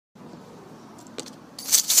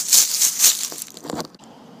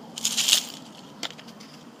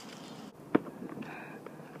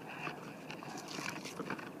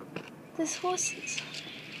There's horses.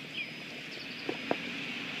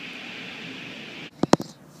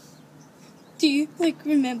 Do you,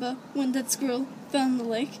 remember when that squirrel found the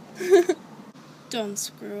lake? Dumb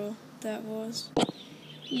squirrel, that was.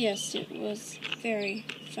 Yes, it was very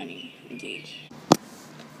funny indeed.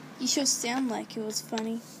 You sure sound like it was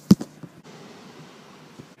funny.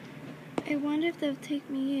 I wonder if they'll take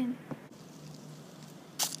me in.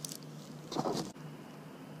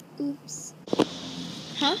 Oops.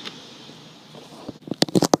 Huh?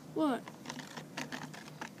 What?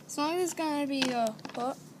 As long as it's gonna be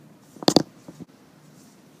what?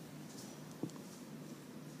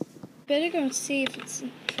 Better go and see if it's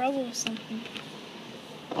in trouble or something.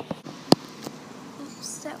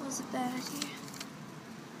 Oops, that was a bad idea.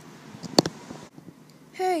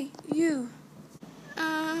 Hey, you.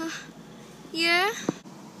 Yeah?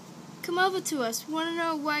 Come over to us. Wanna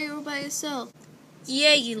know why you're by yourself?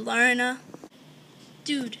 Yeah, you learner.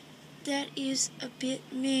 Dude, that is a bit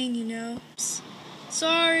mean, you know.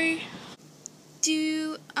 Sorry. Do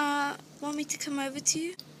you, want me to come over to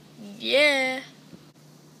you? Yeah.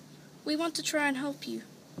 We want to try and help you.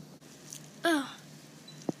 Oh,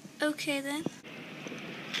 okay then.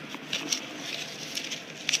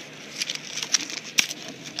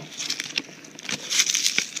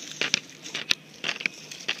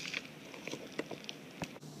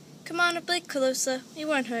 Come on a bit closer. It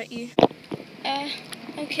won't hurt you.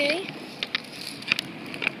 Okay.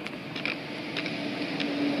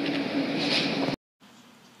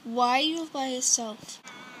 Why are you by yourself?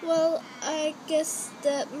 Well, I guess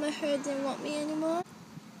that my herd didn't want me anymore.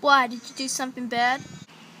 Why? Did you do something bad?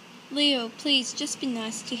 Leo, please, just be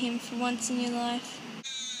nice to him for once in your life.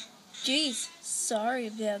 Jeez, sorry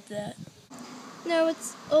about that. No,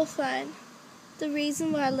 it's all fine. The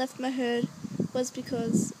reason why I left my herd was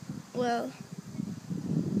because, well,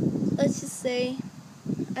 let's just say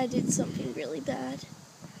I did something really bad.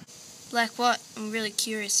 Like what? I'm really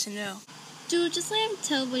curious to know. Dude, just let him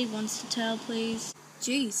tell what he wants to tell, please.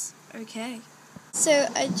 Jeez, okay. So,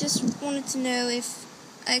 I just wanted to know if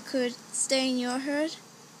I could stay in your herd?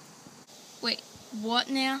 Wait, what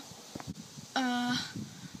now?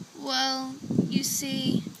 Well, you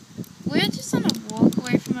see, we're just on a walk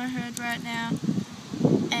away from our herd right now,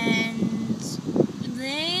 and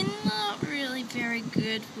they're not really very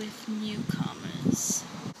good with newcomers.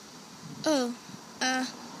 Oh,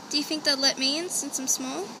 do you think they'll let me in since I'm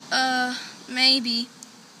small? Maybe,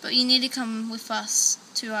 but you need to come with us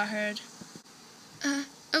to our herd.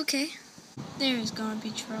 Okay. There is gonna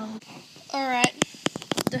be trouble. Alright,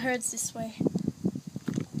 the herd's this way.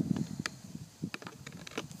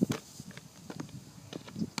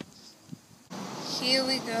 Here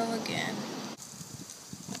we go again.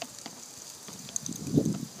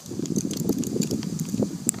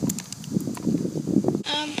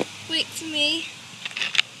 Wait for me.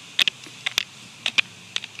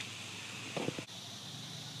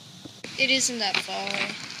 It isn't that far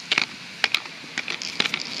away.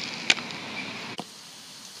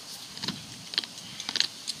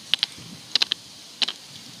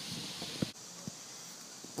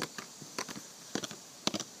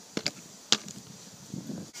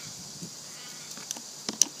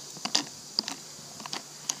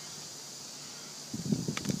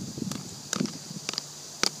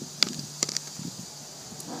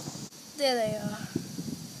 There they are.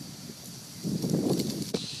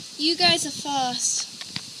 You guys are fast.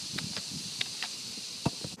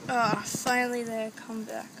 Ah, finally they come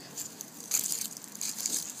back.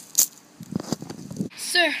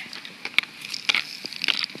 Sir.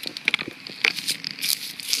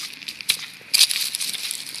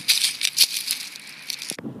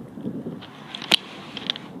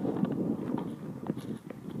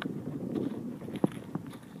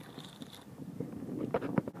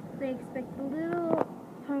 They expect a little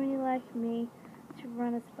pony like me to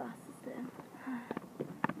run as fast as them.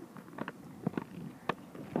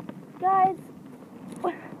 Guys,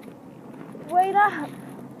 wait up!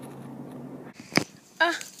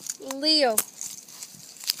 Leo.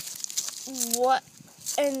 What?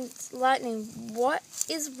 And Lightning, what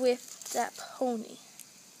is with that pony?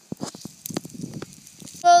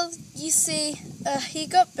 Well, you see, he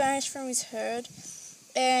got banished from his herd,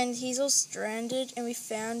 and he's all stranded, and we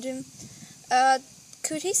found him.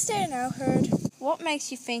 Could he stay in our herd? What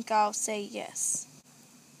makes you think I'll say yes?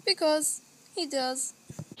 Because he does.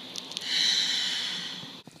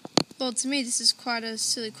 Well, to me, this is quite a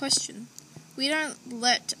silly question. We don't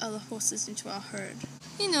let other horses into our herd.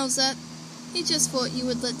 He knows that. He just thought you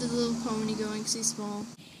would let the little pony go in because he's small.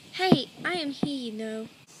 Hey, I am here, you know.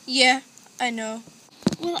 Yeah, I know.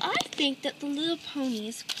 Well, I think that the little pony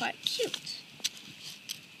is quite cute.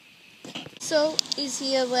 So, is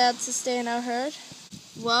he allowed to stay in our herd?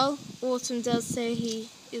 Well, Autumn does say he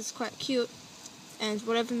is quite cute, and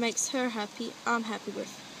whatever makes her happy, I'm happy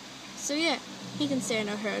with. So yeah, he can stay in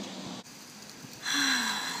our herd.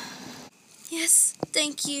 Yes,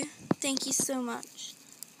 thank you. Thank you so much.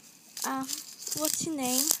 What's your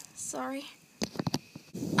name? Sorry.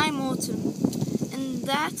 I'm Autumn, and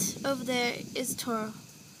that over there is Toro.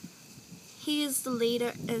 He is the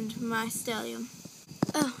leader and my stallion.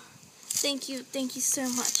 Oh, thank you so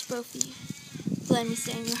much, both of you, for letting me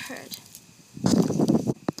stay in your herd.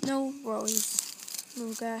 No worries,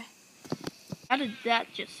 little guy. How did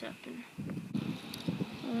that just happen?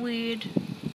 Weird.